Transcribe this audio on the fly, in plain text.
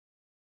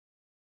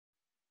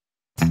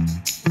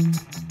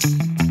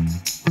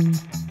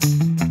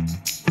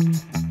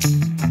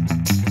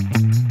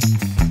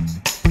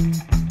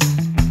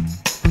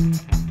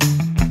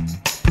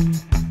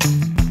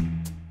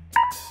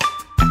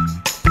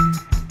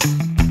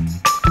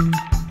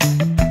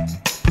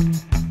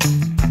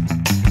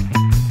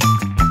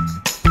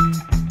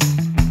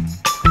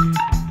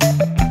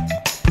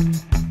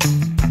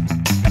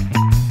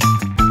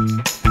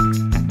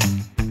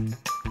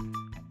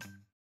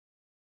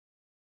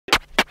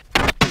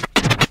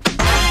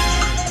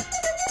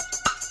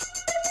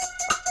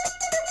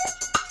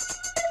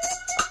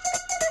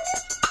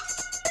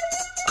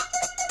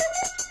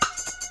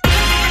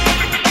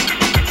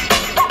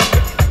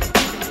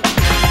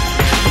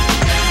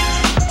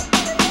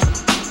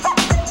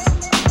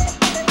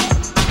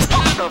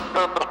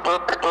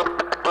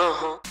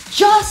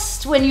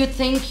when you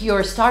think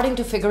you're starting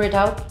to figure it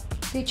out,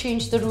 they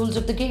change the rules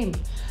of the game.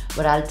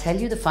 But I'll tell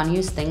you the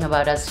funniest thing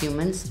about us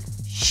humans.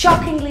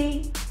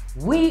 Shockingly,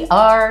 we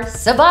are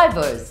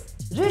survivors.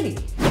 Really,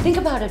 think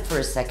about it for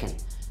a second.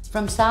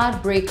 From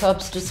sad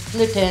breakups to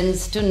split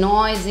ends to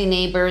noisy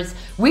neighbors,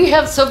 we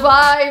have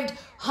survived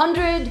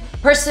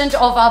 100%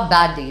 of our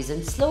bad days,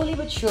 and slowly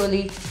but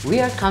surely,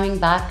 we are coming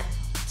back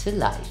to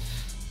life.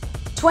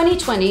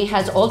 2020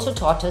 has also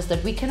taught us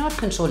that we cannot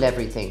control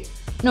everything.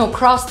 No,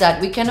 cross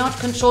that, we cannot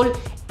control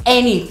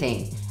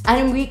anything.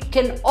 And we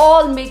can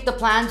all make the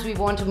plans we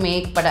want to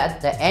make, but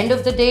at the end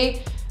of the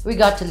day, we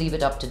got to leave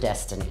it up to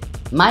destiny.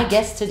 My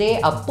guests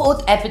today are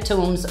both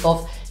epitomes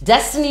of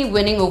destiny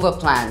winning over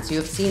plans. You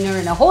have seen her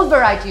in a whole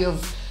variety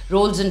of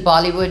roles in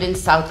Bollywood and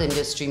South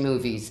industry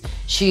movies.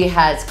 She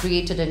has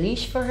created a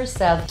niche for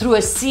herself through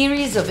a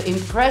series of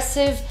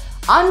impressive,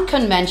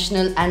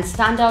 unconventional and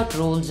standout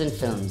roles in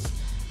films.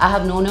 I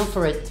have known her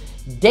for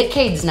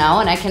decades now,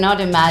 and I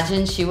cannot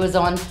imagine she was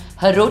on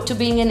her road to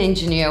being an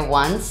engineer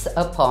once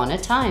upon a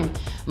time.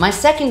 My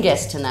second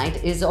guest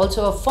tonight is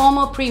also a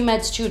former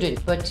pre-med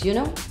student, but you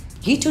know,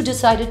 he too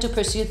decided to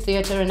pursue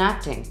theatre and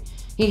acting.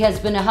 He has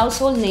been a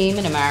household name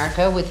in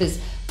America with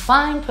his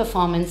fine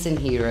performance in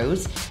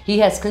Heroes. He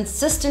has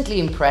consistently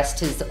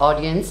impressed his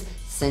audience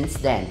since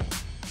then.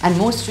 And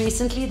most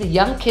recently, the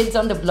young kids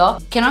on the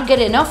block cannot get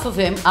enough of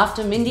him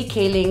after Mindy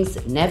Kaling's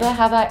Never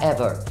Have I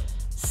Ever.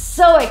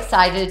 So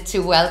excited to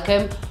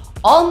welcome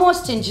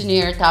almost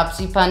engineer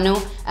Taapsee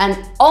Pannu and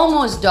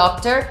almost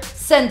doctor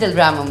Sendhil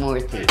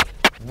Ramamurthy.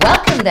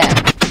 Welcome them.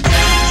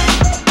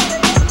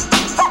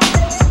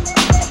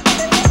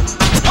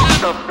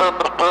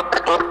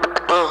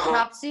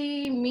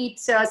 Taapsee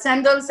meets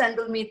Sendhil,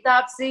 Sendhil meets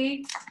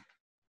Taapsee.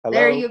 Hello.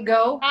 There you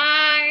go.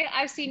 Hi,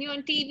 I've seen you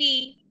on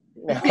TV.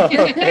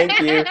 Thank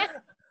you.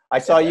 I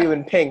saw you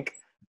in pink.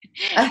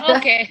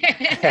 Okay.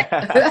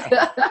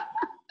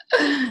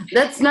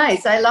 That's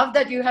nice. I love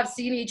that you have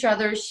seen each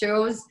other's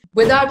shows.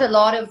 Without a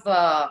lot of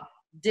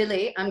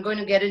delay, I'm going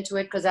to get into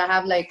it because I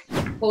have like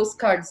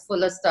postcards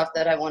full of stuff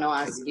that I want to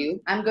ask you.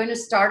 I'm going to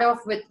start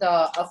off with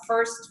a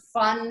first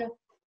fun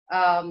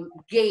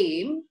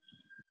game.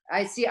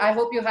 I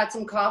hope you had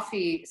some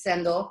coffee,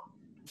 Sendhil.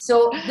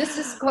 So this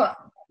is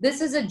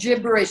a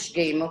gibberish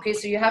game, okay?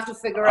 So you have to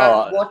figure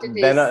out what it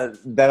is.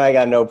 Then I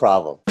got no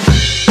problem.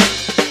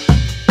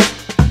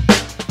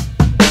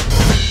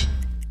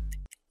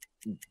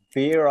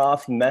 Fear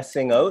off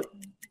messing out.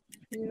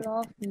 Fear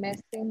of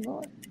messing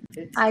up.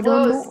 It's I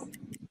don't close. know.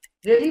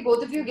 Really,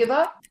 both of you give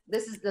up?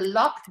 This is the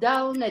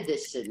lockdown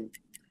edition.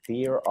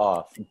 Fear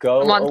off.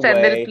 Go Come on, away.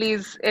 Sendhil,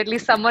 please. At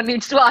least someone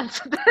needs to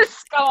answer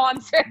this. Come on,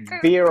 Sendhil.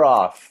 Fear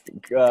off.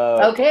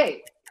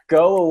 Okay.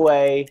 Go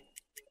away.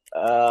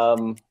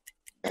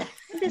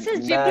 This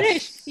is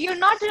gibberish. You're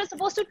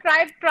supposed to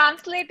try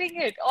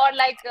translating it, or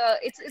like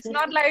it's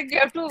not like you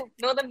have to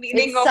know the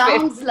meaning of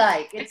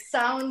it. It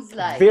sounds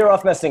like. Fear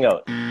off messing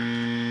out.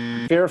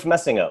 Fear of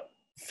messing out.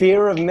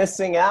 Fear of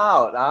missing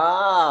out.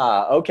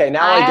 Okay.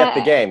 Now I get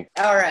the game.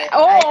 All right.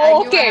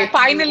 Oh, okay.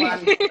 Finally.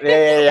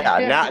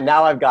 Yeah.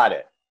 Now I've got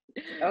it.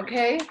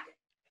 Okay.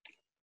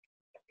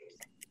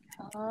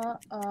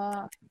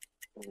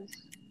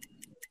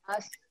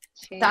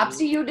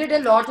 Taapsee, you did a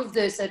lot of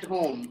this at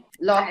home.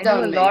 Lockdown. I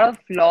do a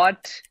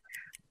lot.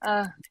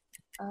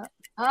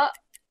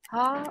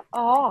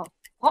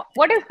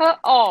 What is her?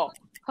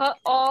 Her,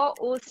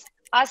 us,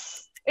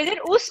 us. Is it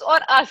us or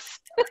us?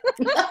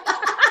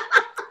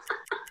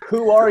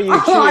 Who are you?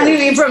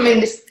 Only from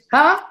India.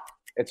 Huh?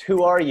 It's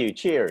who are you?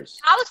 Cheers.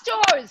 House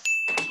chores.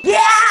 Yeah!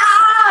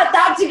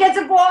 Taapsee gets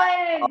a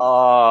point.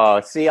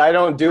 Oh, see, I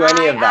don't do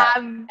any of that.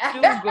 I'm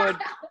too good.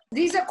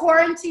 These are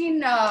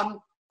quarantine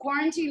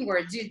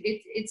words.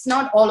 It's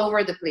not all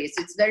over the place.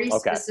 It's very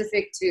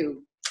specific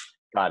too.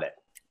 Got it.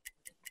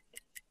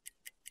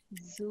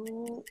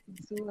 Zuelfi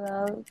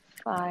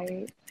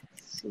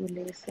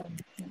Sule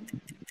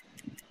something.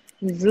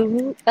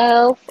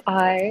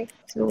 Zuelfi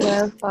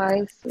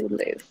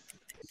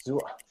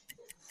Sule.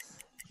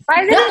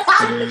 Why is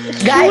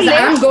it? Guys,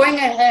 I'm going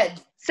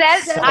ahead.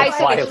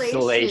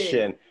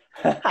 Self-isolation.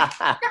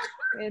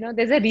 You know,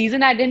 there's a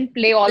reason I didn't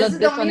play all of this on Instagram. This is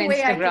the only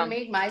way I can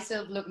make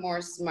myself look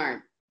more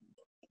smart.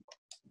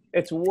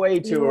 It's way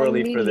too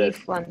early for this.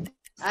 I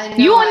know,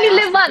 you only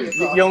live once.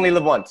 You only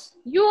live once.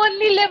 You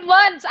only live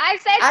once. I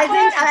said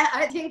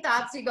I think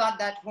Taapsee got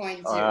that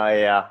point too.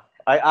 Yeah.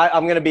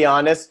 I'm going to be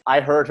honest.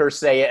 I heard her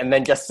say it and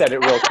then just said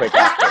it real quick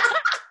after.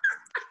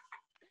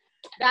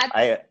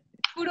 That's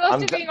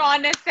kudos to being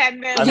honest,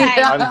 Sendhil.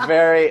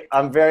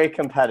 I'm very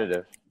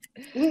competitive.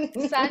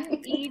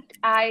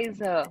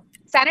 Sanitizer.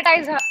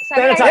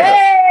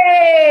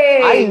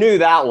 Hey! I knew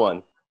that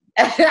one.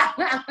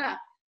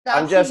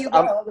 Taapsee,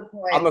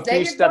 I'm a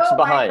few steps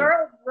behind. My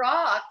girl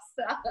rocks.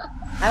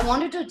 I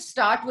wanted to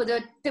start with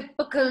a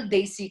typical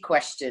Desi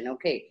question.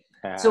 Okay.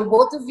 So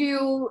both of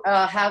you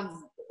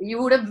you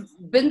would have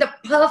been the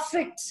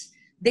perfect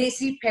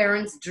Desi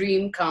parent's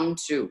dream come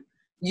true.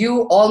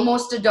 You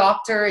almost a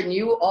doctor and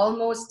you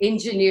almost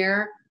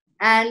engineer,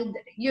 And,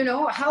 you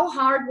know, how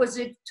hard was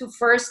it to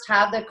first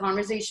have that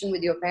conversation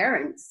with your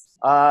parents?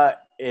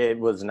 It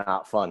was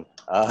not fun.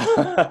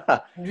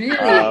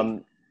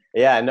 Really?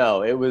 Yeah,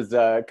 no, it was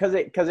because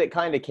it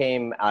kind of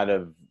came out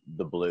of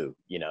the blue.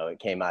 You know, it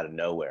came out of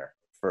nowhere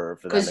for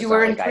them. Because you It's were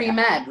not in like I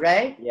pre-med,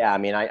 right? yeah, I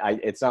mean,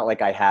 it's not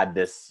like I had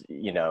this,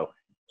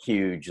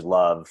 huge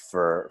love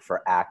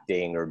for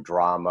acting or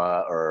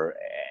drama or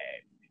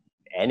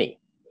any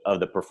of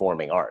the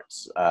performing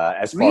arts. As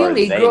far as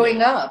Really, they knew,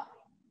 growing up?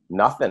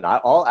 nothing.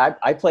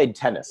 I played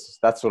tennis.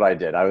 That's what I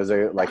did. I was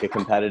like a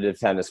competitive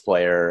tennis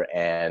player,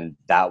 and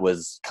that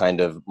was kind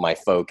of my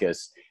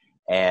focus.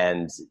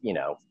 And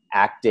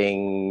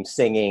acting,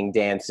 singing,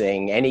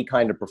 dancing, any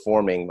kind of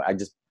performing,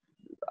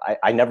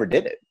 I never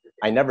did it.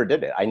 I never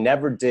did it. I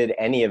never did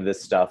any of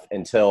this stuff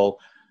until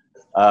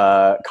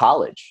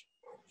college.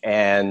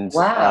 And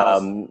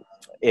Wow.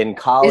 in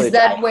college, Is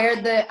that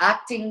where the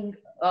acting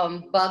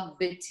bug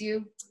bit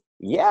you?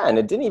 yeah, and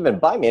it didn't even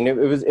bite me. And it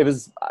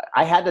was.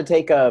 I had to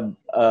take a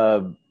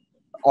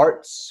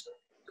arts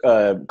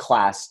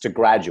class to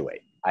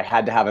graduate. I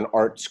had to have an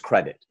arts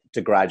credit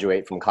to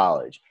graduate from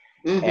college.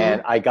 Mm-hmm.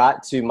 And I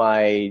got to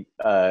my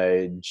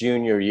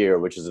junior year,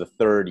 which is the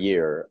third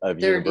year of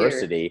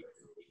university.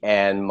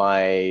 And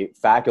my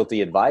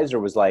faculty advisor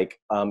was like,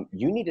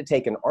 you need to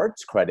take an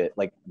arts credit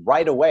like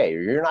right away,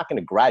 or you're not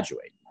going to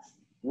graduate.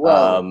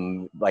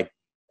 Whoa. Like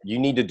you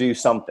need to do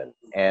something.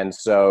 And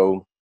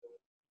so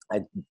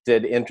I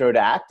did intro to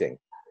acting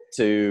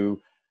to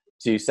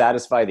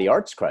satisfy the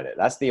arts credit.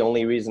 That's the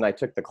only reason I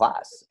took the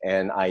class.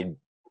 And I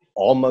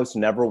almost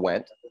never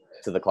went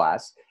to the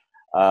class.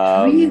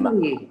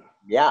 Really?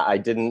 Yeah, I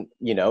didn't,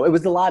 it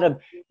was a lot of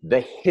the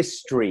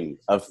history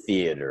of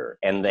theater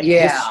and the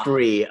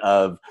history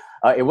of,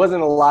 it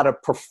wasn't a lot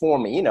of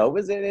performing, it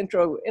was an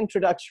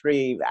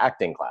introductory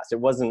acting class. It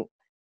wasn't,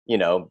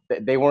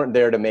 they weren't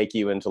there to make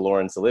you into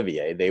Laurence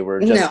Olivier. They were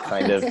just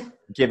kind of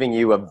giving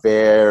you a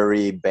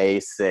very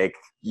basic,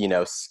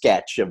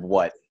 sketch of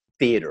what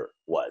theater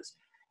was.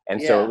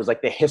 And so it was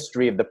like the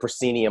history of the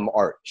proscenium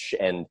arch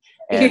and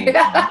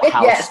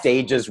how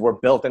stages were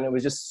built. And it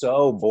was just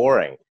so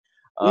boring.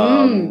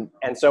 And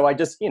so I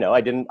just,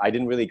 I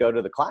didn't really go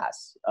to the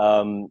class.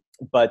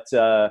 But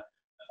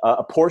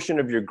a portion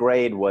of your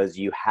grade was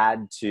you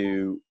had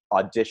to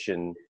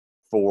audition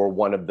for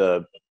one of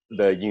the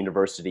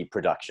university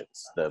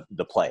productions,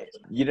 the plays.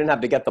 You didn't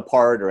have to get the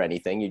part or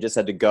anything. You just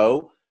had to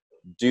go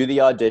do the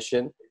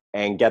audition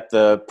and get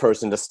the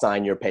person to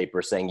sign your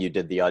paper saying you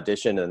did the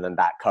audition, and then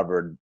that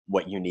covered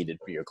what you needed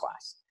for your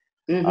class.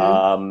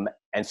 Mm-hmm.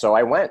 And so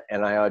I went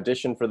and I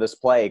auditioned for this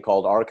play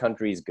called Our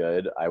Country's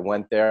Good. I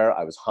went there,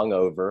 I was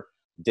hungover,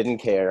 didn't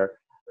care.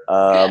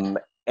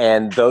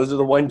 And those are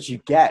the ones you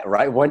get,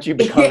 right? Once you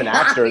become an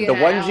actor, the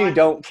ones you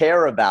don't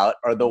care about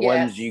are the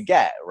ones you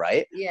get,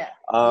 right? Yeah.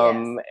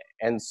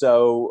 And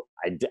so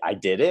I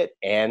did it,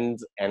 and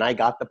I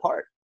got the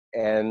part.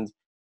 And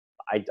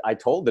I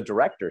told the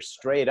director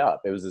straight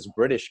up, it was this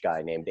British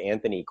guy named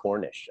Anthony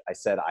Cornish. I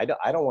said, I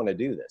don't want to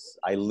do this.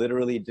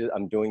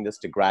 I'm doing this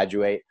to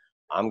graduate.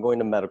 I'm going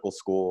to medical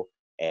school,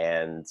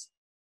 and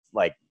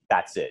like,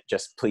 that's it.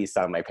 Just please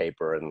sign my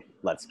paper and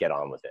let's get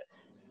on with it.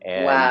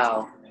 And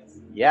wow.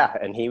 Yeah.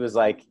 And he was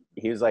like,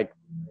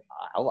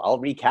 I'll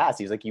recast.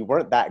 He's like, you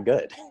weren't that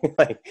good.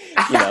 Like,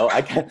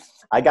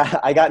 I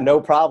got no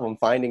problem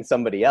finding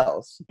somebody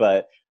else,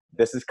 but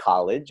this is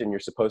college and you're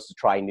supposed to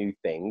try new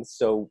things.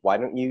 So why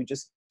don't you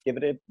just give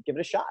it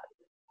a shot?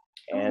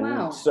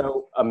 And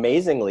so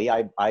amazingly,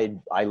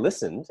 I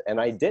listened and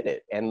I did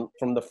it. And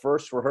from the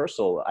first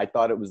rehearsal, I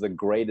thought it was the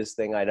greatest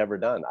thing I'd ever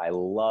done. I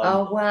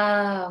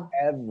loved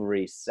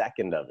every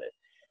second of it.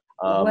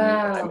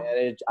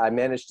 I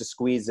managed to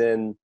squeeze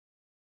in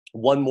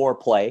one more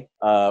play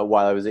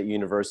while I was at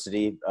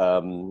university,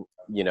 not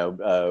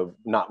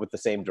with the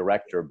same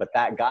director, but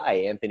that guy,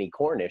 Anthony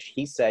Cornish,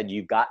 he said,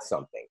 you got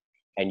something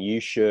and you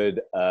should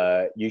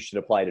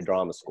apply to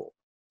drama school,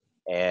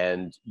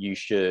 and you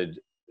should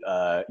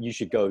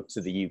go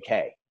to the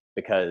UK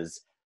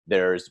because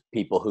there's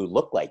people who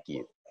look like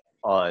you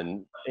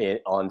on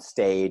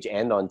stage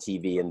and on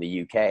TV in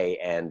the UK.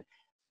 And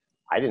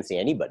I didn't see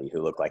anybody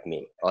who looked like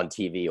me on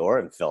TV or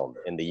in film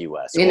in the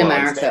US. In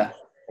America.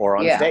 Or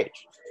on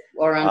stage.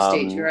 Or on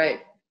stage, you're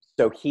right.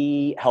 So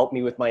he helped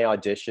me with my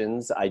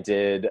auditions. I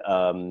did,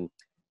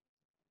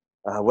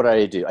 what did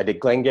I do? I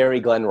did Glengarry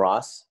Glen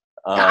Ross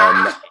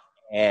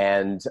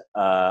and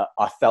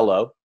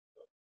Othello.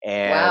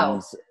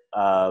 And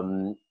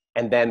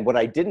then what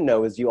I didn't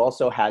know is you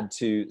also had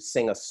to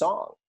sing a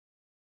song.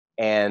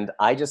 And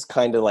I just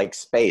kind of like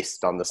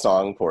spaced on the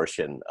song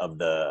portion of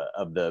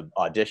the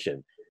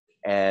audition.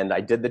 And I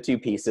did the two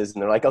pieces,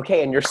 and they're like,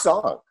 okay, and your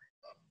song.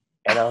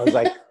 And I was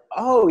like,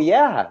 oh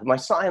yeah, my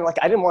song. Like,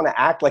 I didn't want to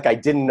act like I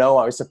didn't know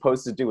I was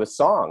supposed to do a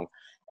song.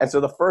 And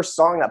so the first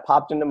song that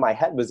popped into my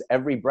head was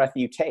Every Breath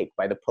You Take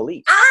by the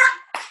Police.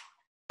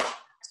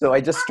 So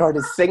I just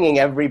started singing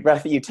Every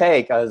Breath You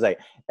Take. I was like,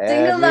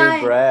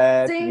 every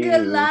breath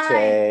you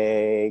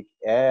take,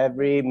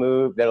 every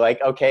move. They're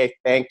like, okay,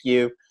 thank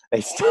you.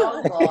 They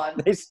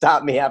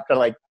stopped me after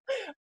like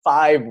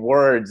 5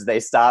 words, they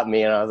stopped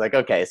me, and I was like,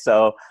 okay,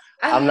 so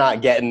I'm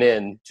not getting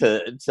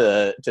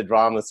into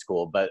drama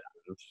school, but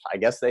I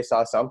guess they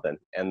saw something,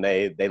 and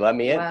they let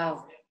me in.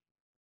 Wow.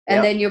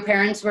 And then your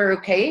parents were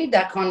okay?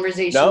 That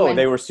conversation No,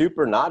 they were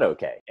super not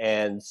okay.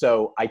 And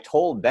so I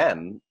told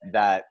them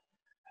that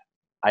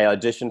I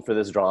auditioned for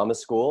this drama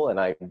school, and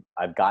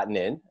I've gotten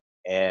in,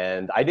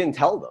 and I didn't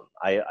tell them.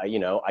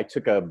 I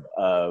took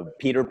a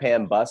Peter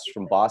Pan bus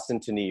from Boston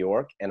to New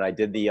York, and I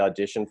did the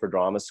audition for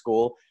drama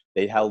school.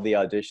 They held the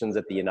auditions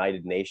at the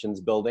United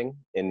Nations building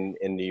in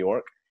New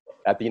York,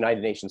 at the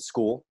United Nations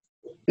school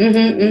in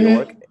New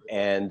York.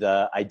 And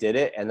I did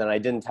it, and then I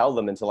didn't tell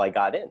them until I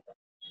got in.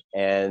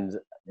 And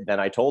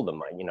then I told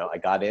them, I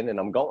got in, and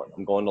I'm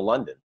going to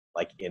London,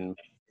 like in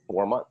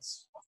 4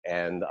 months,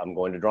 and I'm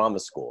going to drama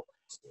school.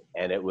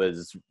 And it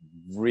was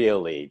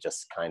really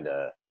just kind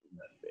of,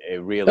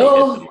 it really hit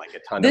them like a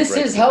ton of bricks.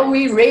 This is how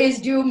we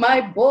raised you, my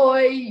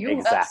boy.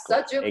 You have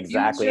such a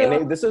future.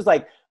 And this is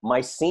like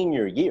my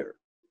senior year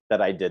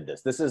that I did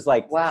this. This is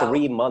like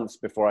 3 months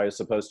before I was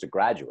supposed to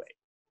graduate.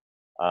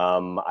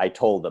 I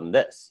told them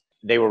this.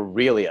 They were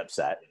really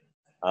upset.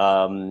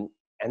 And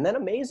then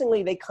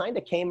amazingly, they kind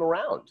of came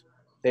around.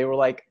 They were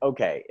like,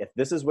 okay, if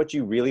this is what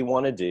you really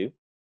want to do,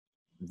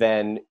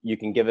 then you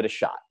can give it a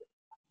shot,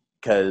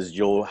 because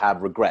you'll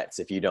have regrets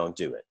if you don't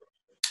do it.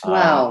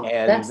 Wow,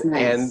 that's And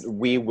nice.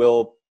 we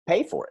will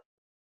pay for it.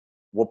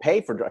 We'll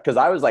pay for, because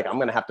I was like, I'm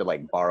going to have to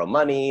like borrow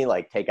money,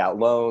 like take out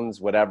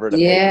loans, whatever, to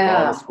pay for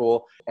drama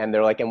school. And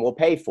they're like, and we'll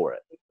pay for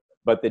it.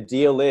 But the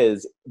deal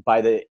is,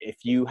 if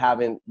you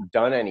haven't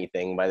done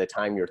anything by the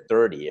time you're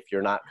 30, if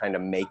you're not kind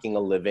of making a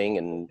living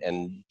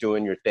and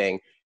doing your thing,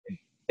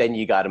 then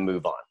you got to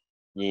move on.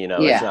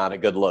 It's not a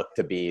good look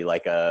to be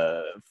like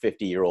a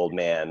 50-year-old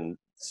man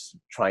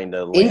trying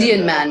to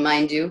Indian man,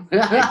 mind you.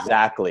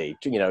 Exactly.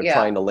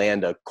 Trying to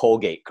land a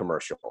Colgate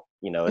commercial.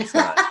 It's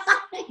not.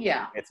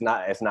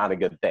 It's not a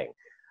good thing.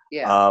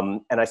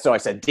 So I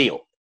said,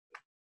 deal.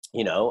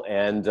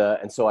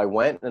 And so I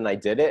went and I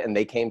did it, and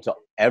they came to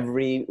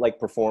every like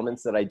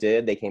performance that I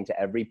did. They came to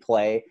every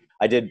play.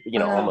 I did,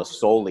 almost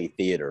solely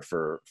theater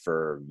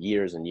for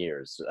years and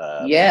years.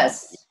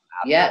 Yes.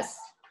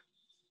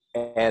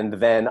 And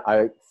then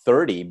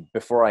 30,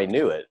 before I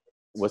knew it,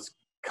 was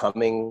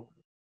coming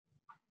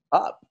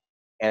up,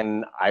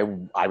 and I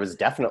was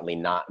definitely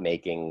not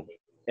making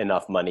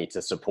enough money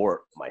to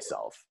support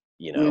myself,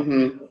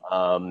 and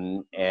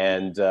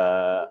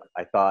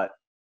I thought,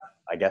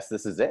 I guess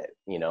this is it.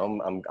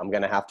 I'm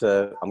gonna have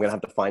to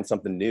find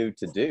something new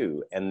to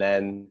do. And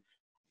then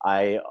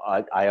I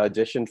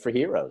auditioned for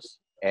Heroes,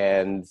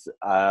 and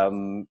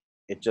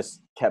it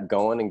just kept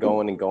going and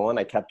going and going.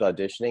 I kept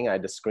auditioning. I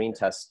had to screen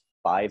test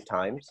 5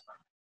 times,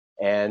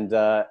 and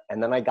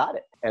then I got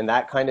it, and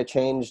that kind of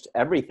changed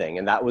everything.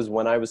 And that was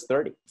when I was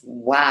 30.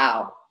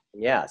 Wow.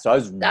 Yeah, so I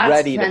was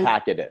ready to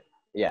pack it in.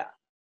 Yeah.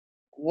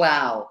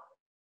 Wow.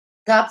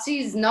 Taapsee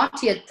is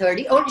not yet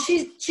 30. Oh,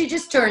 she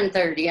just turned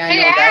 30. I know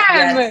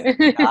that.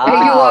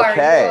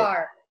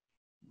 Yes.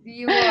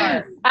 You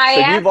are.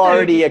 So you've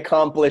already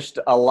accomplished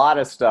a lot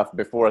of stuff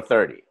before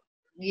 30.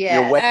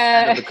 Yeah. You're way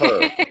ahead of the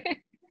curve.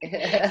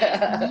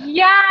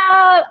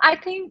 Yeah, I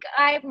think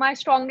my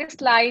strongest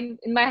line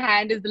in my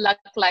hand is the luck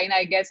line.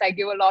 I guess I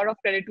give a lot of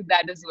credit to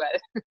that as well.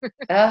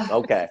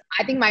 Okay.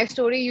 I think my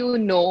story,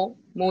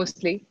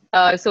 mostly.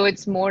 So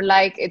it's more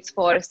like it's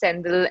for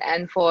Sendhil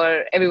and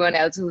for everyone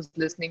else who's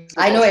listening.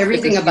 I know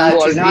everything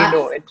about you.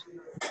 Know it.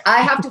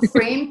 I have to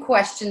frame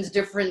questions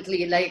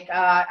differently. Like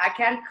I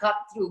can't cut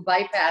through,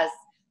 bypass.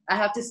 I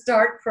have to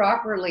start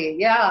properly.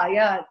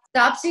 Yeah.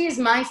 Taapsee is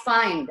my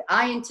find.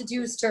 I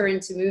introduced her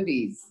into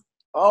movies.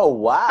 Oh,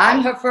 wow.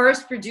 I'm her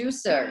first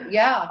producer.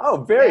 Yeah. Oh,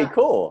 very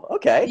cool.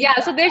 Okay. Yeah.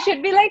 So there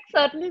should be like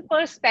certain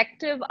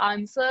perspective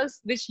answers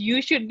which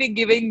you should be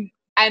giving,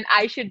 and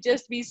I should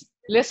just be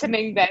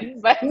listening then.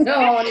 But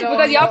no,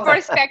 because your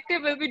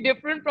perspective will be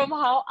different from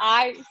how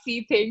I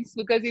see things,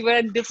 because we were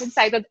on different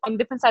sides of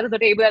the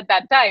table at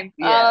that time.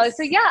 Yes.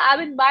 So yeah,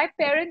 my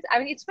parents,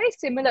 it's very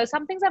similar.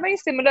 Some things are very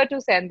similar to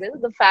Sendhil.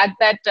 The fact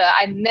that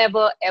I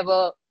never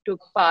ever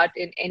took part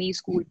in any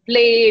school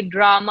play,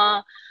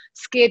 drama,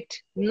 skit,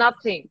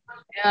 nothing,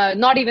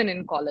 not even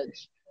in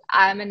college.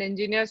 I'm an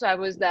engineer, so I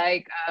was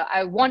like,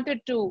 I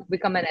wanted to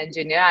become an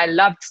engineer. I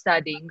loved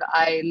studying.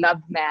 I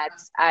loved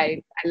maths.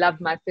 I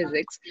loved my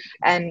physics.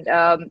 And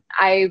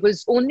I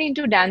was only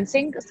into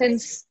dancing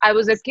since I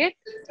was a kid.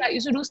 I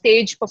used to do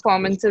stage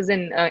performances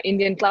in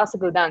Indian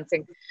classical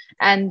dancing.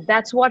 And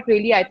that's what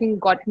really, I think,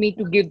 got me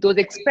to give those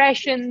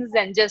expressions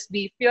and just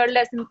be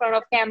fearless in front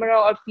of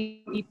camera or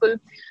people,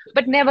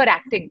 but never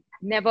acting,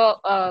 never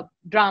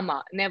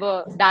drama,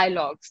 never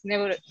dialogues,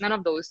 none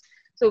of those.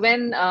 So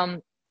when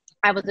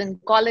I was in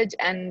college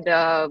and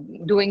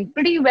doing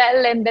pretty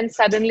well, and then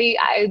suddenly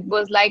I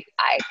was like,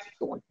 I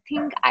don't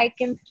think I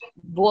can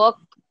work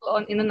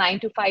in a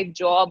 9-to-5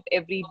 job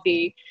every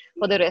day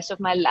for the rest of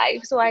my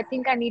life. So I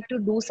think I need to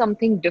do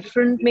something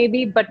different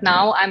maybe. But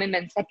now I'm in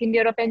my second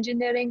year of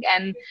engineering,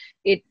 and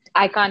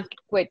I can't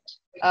quit.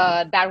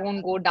 that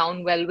won't go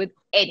down well with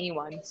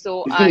anyone.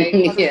 So I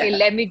thought, okay,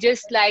 let me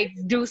just like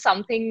do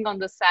something on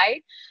the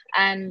side.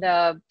 And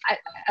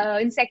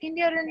in second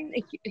year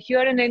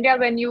here in India,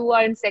 when you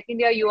are in second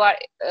year, you are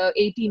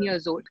 18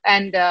 years old,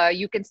 and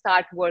you can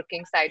start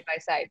working side by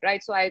side,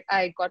 right? So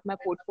I got my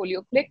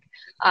portfolio clicked.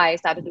 I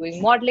started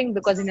doing modeling,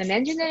 because in an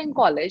engineering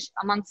college,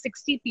 among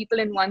 60 people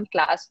in one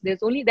class, there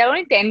are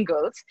only 10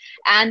 girls,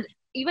 and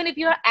even if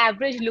you're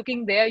average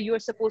looking there, you're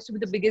supposed to be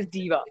the biggest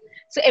diva.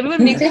 So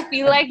everyone makes you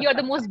feel like you're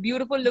the most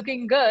beautiful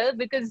looking girl,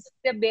 because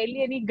there are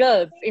barely any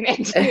girls in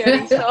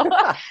engineering. So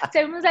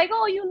everyone's like,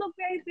 oh, you look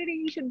very pretty.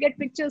 You should get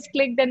pictures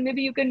clicked, and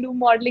maybe you can do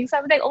modeling. So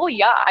I was like, oh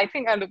yeah, I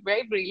think I look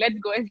very pretty. Let's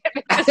go and get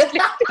pictures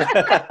clicked.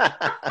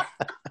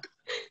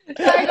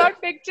 So I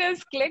got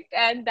pictures clicked,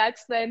 and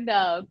that's when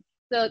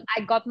so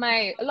I got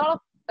a lot of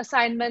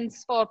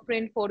assignments for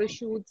print photo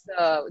shoots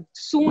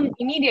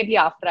immediately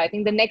after. I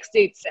think the next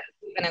day itself,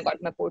 when I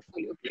got my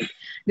portfolio.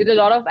 Did a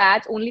lot of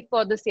ads only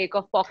for the sake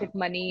of pocket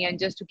money and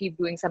just to keep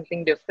doing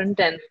something different.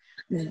 And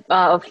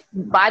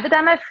by the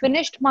time I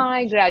finished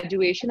my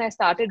graduation, I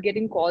started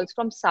getting calls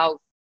from South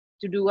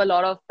to do a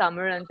lot of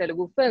Tamil and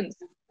Telugu films.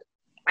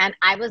 And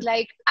I was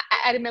like,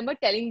 I remember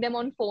telling them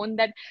on phone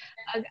that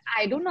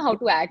I don't know how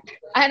to act,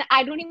 and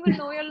I don't even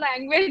know your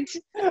language.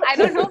 I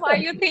don't know why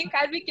you think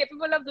I'll be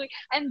capable of doing.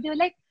 And they were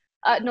like,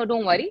 no,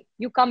 don't worry.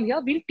 You come here,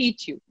 we'll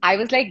teach you. I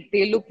was like,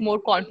 they look more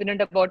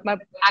confident about my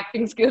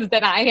acting skills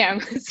than I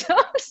am. So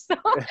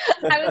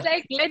I was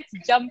like, let's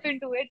jump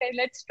into it and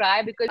let's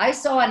try. Because I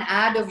saw an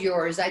ad of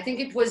yours. I think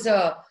it was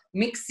a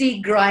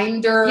mixie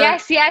grinder.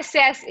 Yes.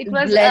 It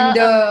was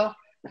blender.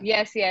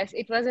 Yes.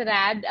 It was an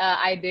ad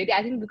I did.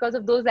 I think because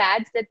of those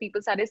ads that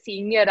people started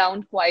seeing me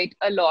around quite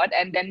a lot.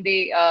 And then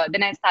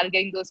then I started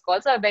getting those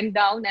calls. So I went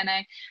down and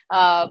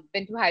I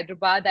went to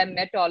Hyderabad. I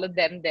met all of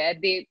them there.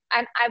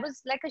 And I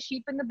was like a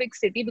sheep in the big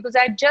city, because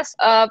I just,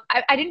 I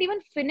didn't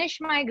even finish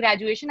my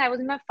graduation. I was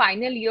in my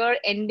final year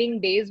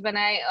ending days when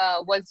I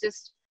was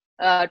just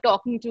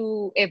talking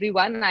to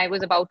everyone. I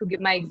was about to give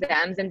my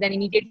exams, and then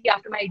immediately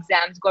after my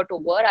exams got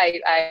over,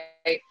 I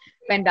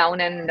went down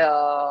and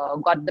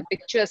got the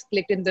pictures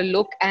clicked in the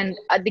look, and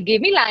they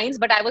gave me lines,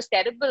 but I was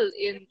terrible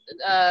in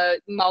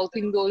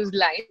mouthing those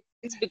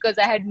lines, because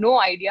I had no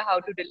idea how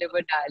to deliver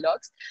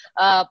dialogues.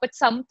 But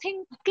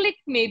something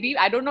clicked, maybe.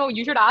 I don't know.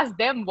 You should ask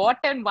them what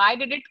and why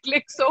did it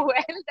click so well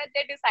that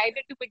they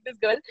decided to pick this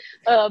girl.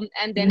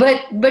 And then,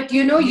 but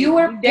you know, you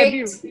were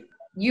picked.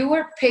 You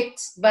were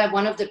picked by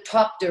one of the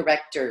top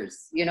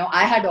directors. You know,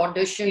 I had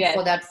auditioned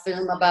for that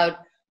film about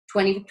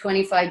 20,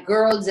 25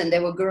 girls, and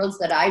there were girls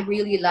that I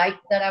really liked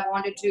that I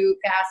wanted to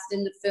cast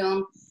in the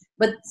film.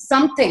 But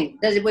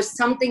there was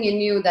something in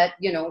you that,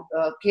 you know,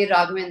 K.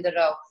 Raghavendra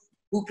Rao,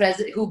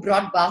 who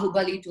brought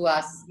Bahubali to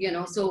us, you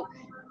know, so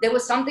there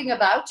was something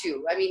about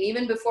you. I mean,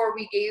 even before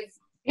we gave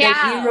the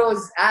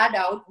Heroes ad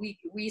out,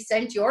 we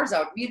sent yours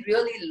out. We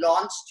really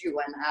launched you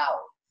and how.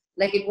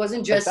 Like, it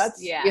wasn't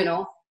just, you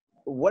know.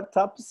 What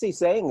Taapsee's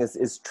saying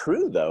is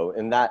true, though,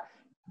 in that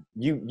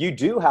you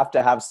do have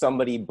to have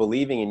somebody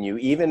believing in you,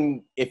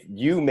 even if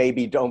you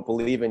maybe don't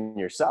believe in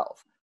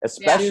yourself,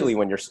 especially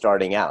when you're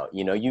starting out.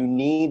 You know, you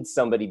need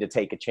somebody to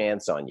take a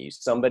chance on you,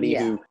 somebody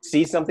who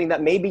sees something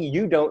that maybe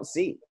you don't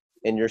see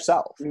in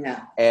yourself.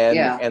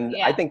 And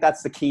I think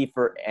that's the key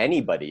for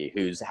anybody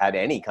who's had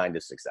any kind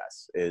of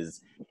success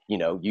is, you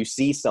know, you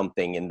see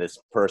something in this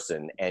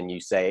person and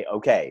you say,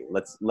 okay,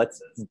 let's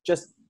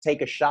just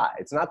take a shot.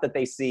 It's not that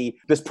they see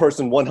this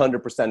person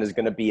 100% is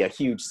going to be a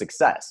huge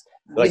success.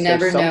 Like,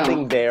 there's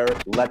something there.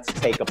 Let's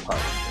take a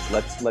punt.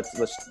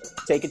 Let's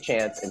take a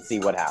chance and see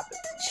what happens.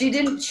 She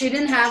didn't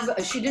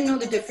know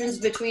the difference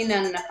between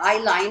an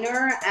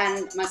eyeliner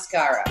and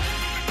mascara.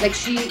 Like,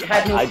 she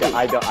had no clue.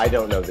 I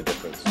don't know the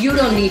difference. You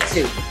don't need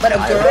to. But a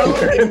girl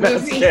in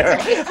movie,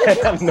 I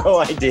have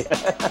no idea.